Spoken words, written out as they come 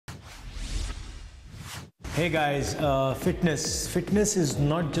Hey guys, fitness is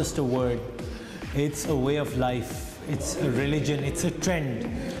not just a word, it's a way of life, it's a religion, it's a trend,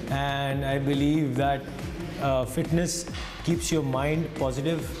 and I believe that fitness keeps your mind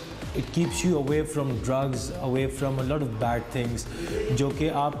positive. It keeps you away from drugs, away from a lot of bad things जो कि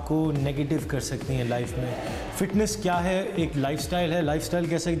आपको negative कर सकती हैं life में. Fitness क्या है? एक लाइफस्टाइल है. लाइफस्टाइल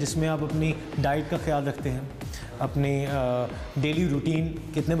कैसा है? जिसमें आप अपनी डाइट का ख्याल रखते हैं, अपनी डेली रूटीन,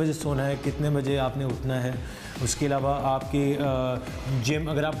 कितने बजे सोना है, कितने बजे आपने उठना है. उसके अलावा आपकी जिम,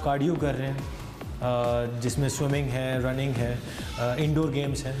 अगर आप कार्डियो कर रहे हैं जिसमें स्विमिंग है, रनिंग है, इंडोर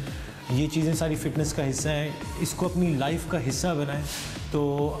गेम्स हैं, ये चीज़ें सारी फ़िटनेस का हिस्सा हैं. इसको अपनी लाइफ का हिस्सा बनाएं तो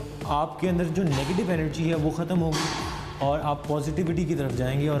आपके अंदर जो नेगेटिव एनर्जी है वो ख़त्म होगी और आप पॉजिटिविटी की तरफ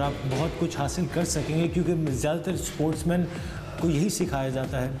जाएंगे और आप बहुत कुछ हासिल कर सकेंगे. क्योंकि ज़्यादातर स्पोर्ट्समैन को यही सिखाया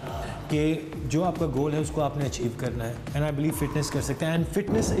जाता है कि जो आपका गोल है उसको आपने अचीव करना है. एंड आई बिलीव फिटनेस कर सकते हैं. And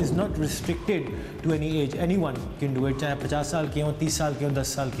fitness is not restricted to any as. Any one can do it. चाहे 50 साल के हों, 30 साल के हों,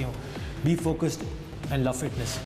 10 साल के हों. Be focused and love fitness.